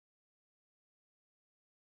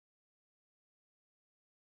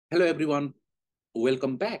Hello everyone,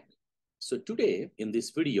 welcome back. So today in this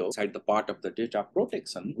video, inside the part of the data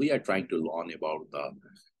protection, we are trying to learn about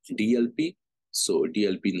the DLP. So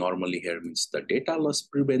DLP normally here means the data loss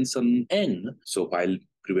prevention. And so while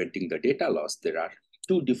preventing the data loss, there are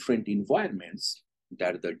two different environments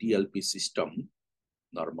that the DLP system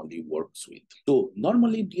normally works with. So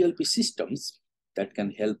normally DLP systems that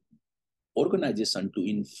can help organization to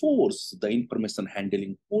enforce the information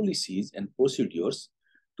handling policies and procedures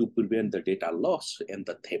to prevent the data loss and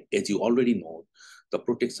the theft. As you already know, the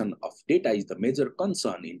protection of data is the major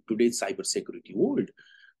concern in today's cybersecurity world,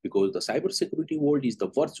 because the cybersecurity world is the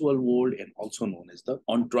virtual world and also known as the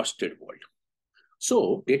untrusted world.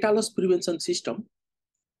 So data loss prevention system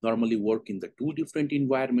normally work in the two different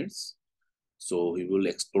environments. So we will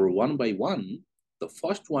explore one by one. The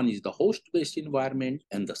first one is the host-based environment,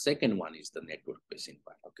 and the second one is the network-based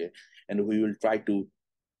environment. Okay, and we will try to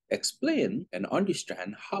explain and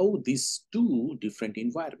understand how these two different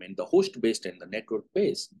environments, the host-based and the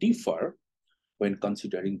network-based, differ when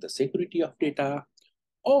considering the security of data,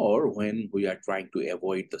 or when we are trying to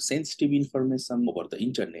avoid the sensitive information over the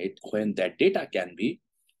internet, when that data can be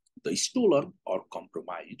the stolen or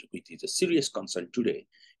compromised, which is a serious concern today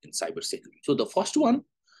in cybersecurity. So the first one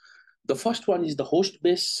is the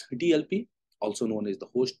host-based DLP, also known as the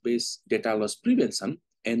host-based data loss prevention,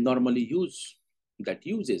 and normally uses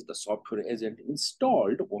the software agent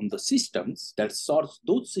installed on the systems that search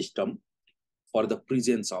those systems for the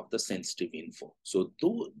presence of the sensitive info. So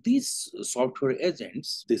these software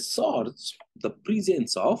agents, they search the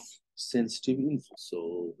presence of sensitive info.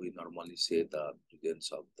 So we normally say the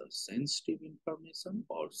presence of the sensitive information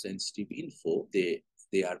or sensitive info, they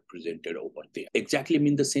are presented over there. Exactly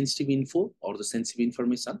mean the sensitive info or the sensitive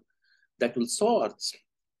information that will search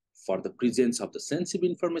for the presence of the sensitive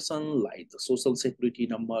information like the social security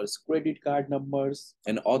numbers, credit card numbers,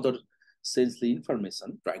 and other sensitive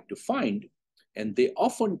information trying to find, and they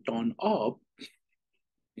often turn up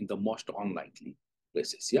in the most unlikely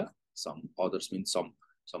places. Yeah, some others mean some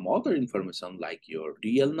other information like your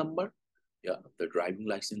DL number, yeah, the driving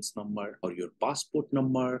license number, or your passport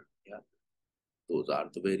number. Yeah, those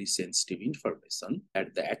are the very sensitive information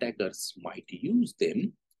that the attackers might use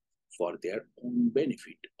them for their own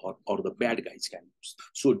benefit, or the bad guys can use.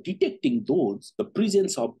 So detecting those, the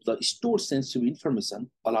presence of the stored sensitive information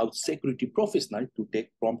allows security professionals to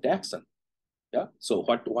take prompt action. Yeah. So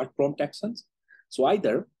what prompt actions? So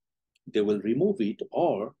either they will remove it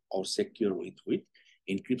or secure it with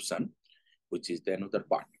encryption, which is the another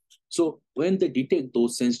part. So when they detect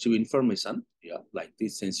those sensitive information, yeah, like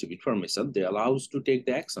this sensitive information, they allow us to take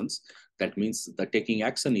the actions. That means the taking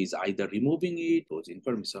action is either removing it, those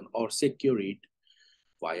information, or secure it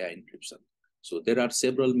via encryption. So there are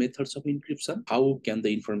several methods of encryption. How can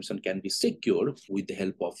the information can be secured with the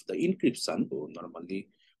help of the encryption? So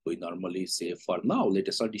we normally say, for now, let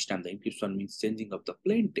us understand the encryption means changing of the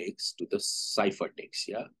plain text to the ciphertext.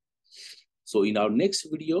 Yeah. So in our next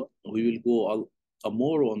video, we will go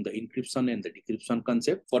more on the encryption and the decryption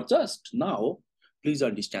concept. For just now, please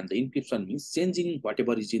understand the encryption means changing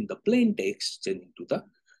whatever is in the plain text, changing to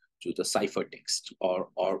the ciphertext,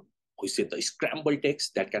 or we say the scrambled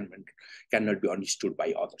text that cannot be understood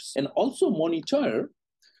by others. And also monitor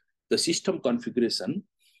the system configuration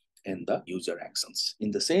and the user actions,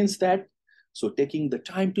 in the sense that, so taking the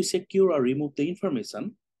time to secure or remove the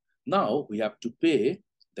information, now we have to pay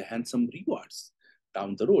the handsome rewards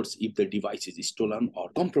down the roads if the device is stolen or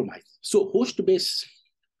compromised. So host-based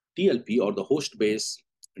DLP, or the host-based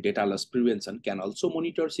data loss prevention, can also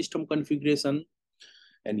monitor system configuration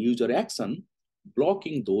and user action,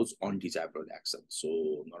 blocking those undesirable actions.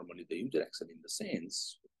 So normally the user action in the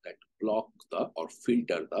sense that block or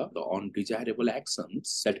filter the undesirable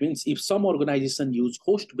actions. That means if some organization use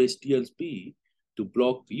host-based DLP to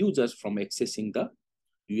block users from accessing the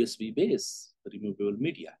USB-based removable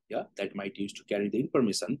media, yeah, that might use to carry the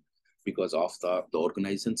information because of the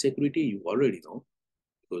organization security, you already know,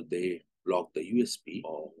 because they block the USB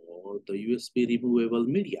or the USB removable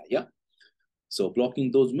media, yeah. So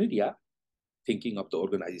blocking those media, thinking of the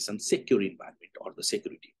organization secure environment or the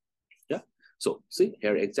security. Yeah. So see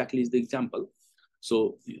here exactly is the example.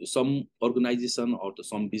 So some organization or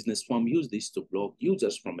some business firm use this to block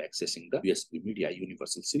users from accessing the USB media,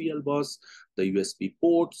 universal serial bus, the USB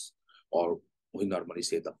ports, or we normally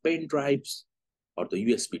say the pen drives or the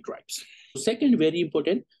USB drives. Second, very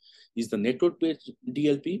important, is the network-based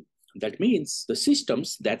DLP. That means the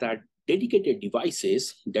systems that are dedicated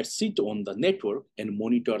devices that sit on the network and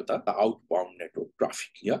monitor the outbound network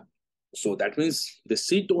traffic. Yeah. So that means they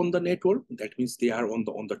sit on the network. That means they are on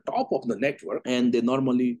the top of the network, and they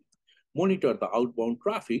normally monitor the outbound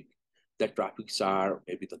traffic. The traffics are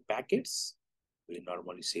maybe the packets. We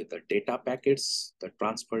normally say the data packets that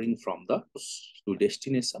transferring from the source to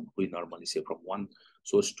destination. We normally say from one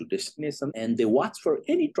source to destination, and they watch for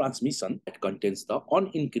any transmission that contains the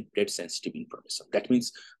unencrypted sensitive information. That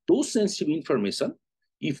means those sensitive information,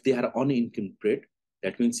 if they are unencrypted,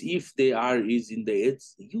 that means if they are is in the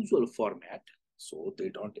usual format, so they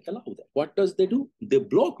don't allow that. What does they do? They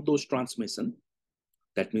block those transmission.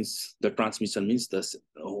 That means the transmission means the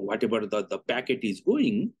whatever the packet is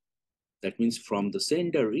going, that means from the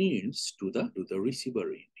sender ends to the receiver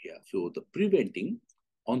end. Yeah. So the preventing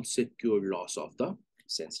unsecured loss of the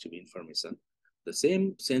sensitive information. The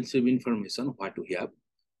same sensitive information what we have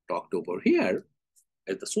talked over here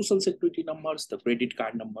as the social security numbers, the credit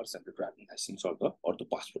card numbers, and the driving license or the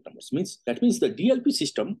passport numbers. That means the DLP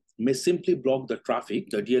system may simply block the traffic.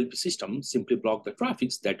 The DLP system simply block the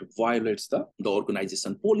traffic that violates the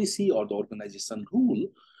organization policy or the organization rule,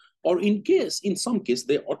 or in some case,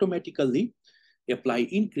 they automatically apply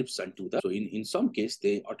encryption to the, so in some case,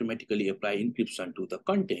 they automatically apply encryption to the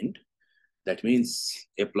content. That means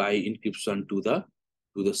apply encryption to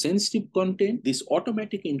the sensitive content. This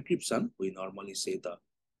automatic encryption, we normally say the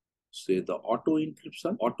auto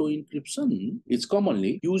encryption. Auto encryption is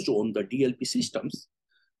commonly used on the DLP systems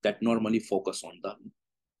that normally focus on the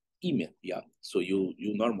email. Yeah, so you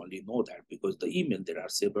normally know that because the email, there are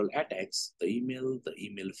several attacks. The email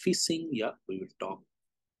phishing. Yeah, we will talk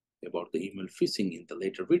about the email phishing in the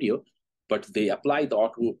later video, but they apply the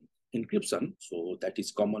auto encryption, so that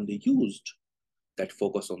is commonly used, that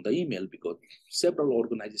focus on the email, because several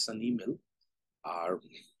organization email are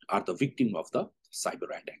the victim of the cyber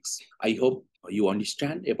attacks. I hope you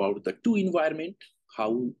understand about the two environment,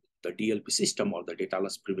 how the DLP system or the data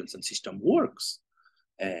loss prevention system works.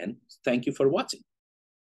 And thank you for watching.